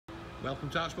Welcome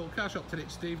to Archibald Car Shop. Today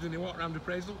it's Steve doing your walk around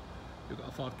appraisal. We've got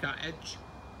a Ford Car Edge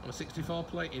on a 64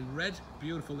 plate in red.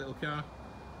 Beautiful little car.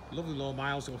 Lovely low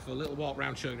miles. So for a little walk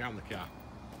around showing around the car.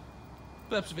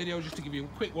 Purpose of the video is just to give you a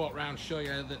quick walk around, show you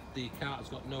that the car has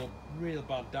got no real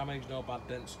bad damage, no bad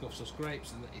dents, scuffs or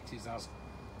scrapes, and that it is as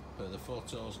per the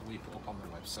photos we put up on the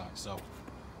website. So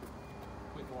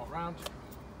quick walk around.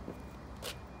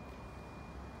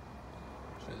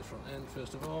 Show you the front end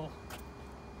first of all.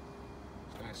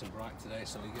 It's nice and bright today,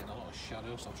 so you're getting a lot of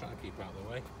shadow, so I'll try and keep out of the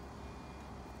way.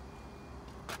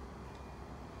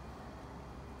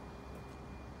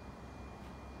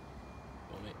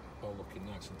 Bonnet all looking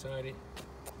nice and tidy.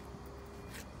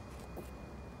 Show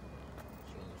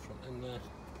the front end there.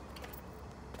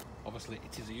 Obviously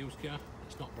it is a used car,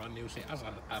 it's not brand new, so it has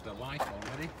had a life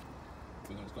already.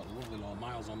 It's got lovely low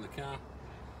miles on the car.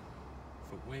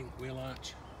 Front wing, wheel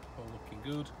arch, all looking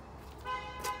good.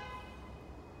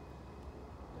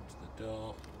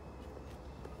 Door,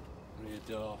 rear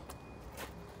door,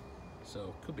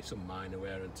 so could be some minor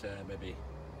wear and tear, maybe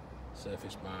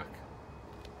surface mark,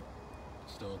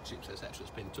 stone chips etc.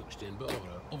 that's been touched in, but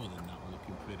other than that we're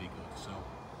looking pretty good. So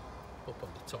up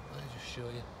on the top there, just show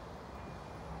you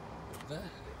up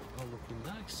there, all looking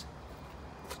nice.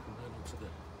 Let's come down onto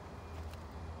the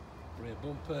rear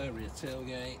bumper, rear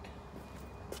tailgate.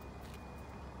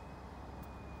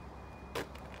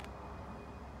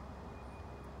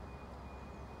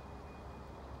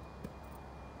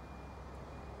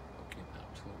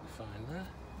 Absolutely fine there.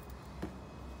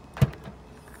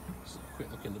 Just a quick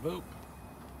look in the boot.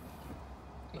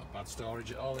 Not bad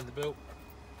storage at all in the boot.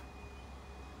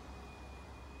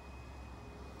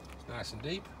 It's nice and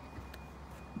deep.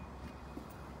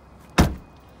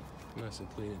 Nice and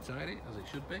clean and tidy, as it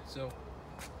should be. So,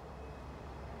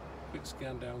 quick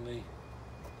scan down the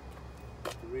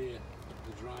rear of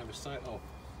the driver's side. Oh,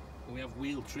 we have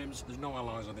wheel trims. There's no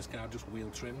alloys on this car, just wheel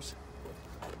trims.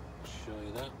 Show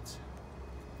you that.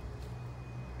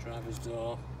 Driver's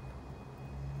door,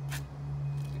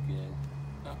 again,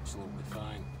 absolutely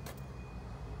fine.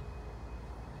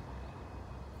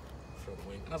 Front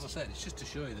wing, and as I said, it's just to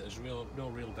show you that there's no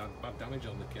real bad damage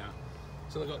on the car.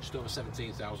 So they've got just over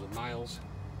 17,000 miles.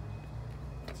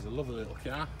 It's a lovely little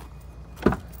car.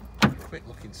 Quick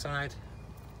look inside.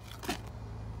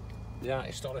 They are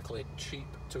historically cheap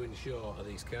to insure, are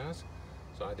these cars.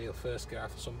 So ideal first car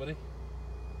for somebody,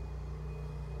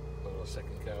 or a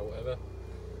second car, whatever.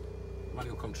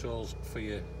 Manual controls for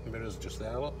your mirrors just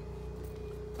there, look.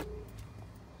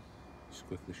 Just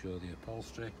quickly show the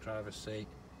upholstery, driver's seat.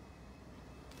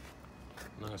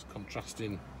 Nice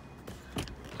contrasting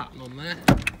pattern on there.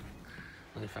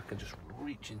 And if I can just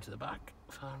reach into the back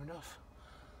far enough,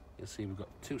 you'll see we've got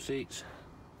two seats,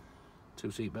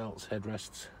 two seat belts,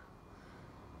 headrests,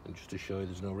 and just to show you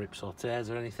there's no rips or tears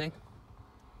or anything.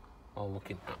 All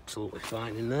looking absolutely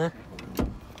fine in there.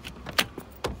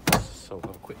 So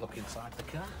we'll have a quick look inside the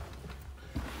car.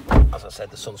 As I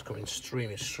said, the sun's coming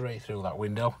streaming straight through that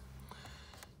window.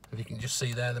 If you can just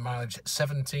see there, the mileage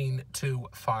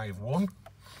 17,251.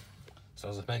 So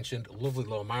as I mentioned, lovely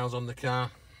low miles on the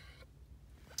car.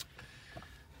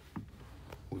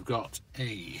 We've got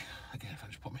again, if I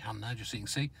just put my hand there just so you can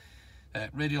see,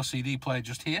 radio CD player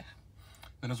just here.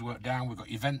 Then as we work down, we've got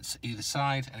your vents either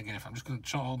side. And again, if I'm just going to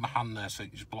try to hold my hand there so you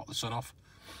can just block the sun off.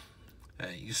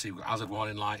 You see we've got hazard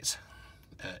warning lights,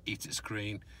 heated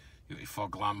screen, you've got your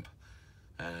fog lamp,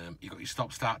 you've got your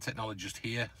stop start technology just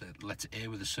here, the letter A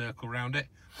with a circle around it.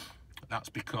 That's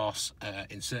because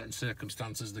in certain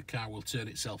circumstances the car will turn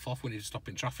itself off when you stop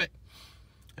in traffic,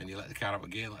 and you let the car out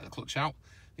of gear, let the clutch out,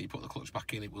 and you put the clutch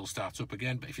back in, it will start up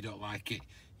again. But if you don't like it,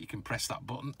 you can press that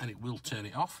button and it will turn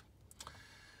it off.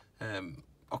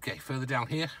 Okay, further down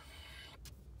here,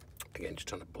 again just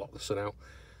trying to block the sun out.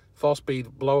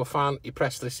 4-speed blower fan. You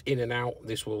press this in and out,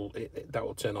 that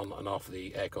will turn on and off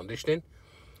the air conditioning.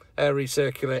 Air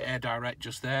recirculate, air direct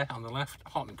just there on the left.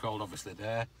 Hot and cold obviously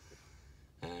there.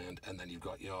 And then you've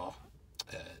got your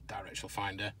directional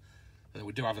finder. And then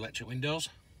we do have electric windows,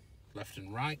 left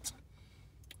and right.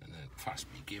 And then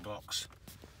 5-speed gearbox.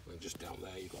 And then just down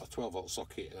there you've got a 12-volt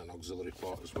socket and an auxiliary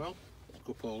port as well.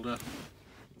 Cup holder.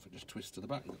 If I just twist to the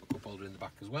back, you've got a cup holder in the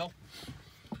back as well.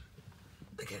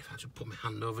 Again, if I just put my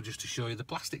hand over just to show you the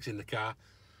plastics in the car,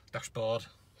 dashboard,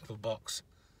 glove box,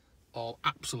 all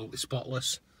absolutely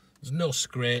spotless. There's no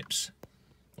scrapes,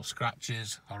 no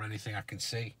scratches or anything I can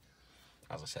see.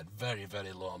 As I said, very,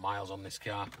 very low miles on this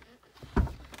car.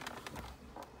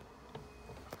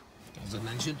 As I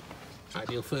mentioned,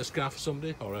 ideal first car for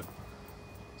somebody or a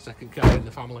second car in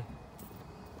the family.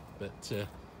 But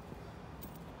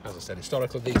as I said,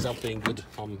 historically these have been good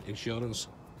on insurance.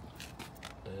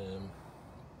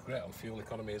 great on fuel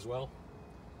economy as well,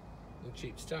 and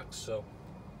cheap to tax, so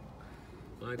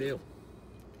ideal.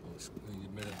 Let's need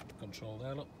a mirror control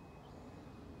there, look.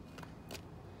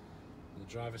 The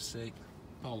driver's seat,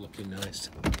 all looking nice.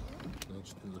 I'll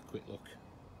just do a quick look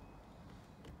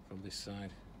from this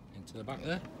side into the back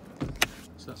there.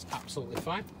 So that's absolutely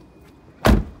fine.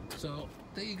 So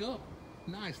there you go,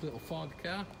 nice little Ford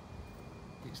car.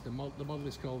 It's the model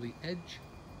is called the Edge.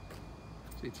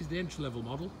 So it is the entry-level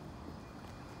model.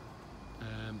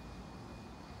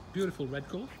 Beautiful red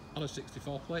colour on a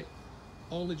 64 plate.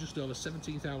 Only just over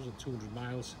 17,200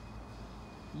 miles.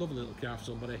 Lovely little car for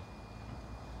somebody.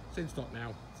 It's in stock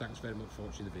now. Thanks very much for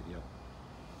watching the video.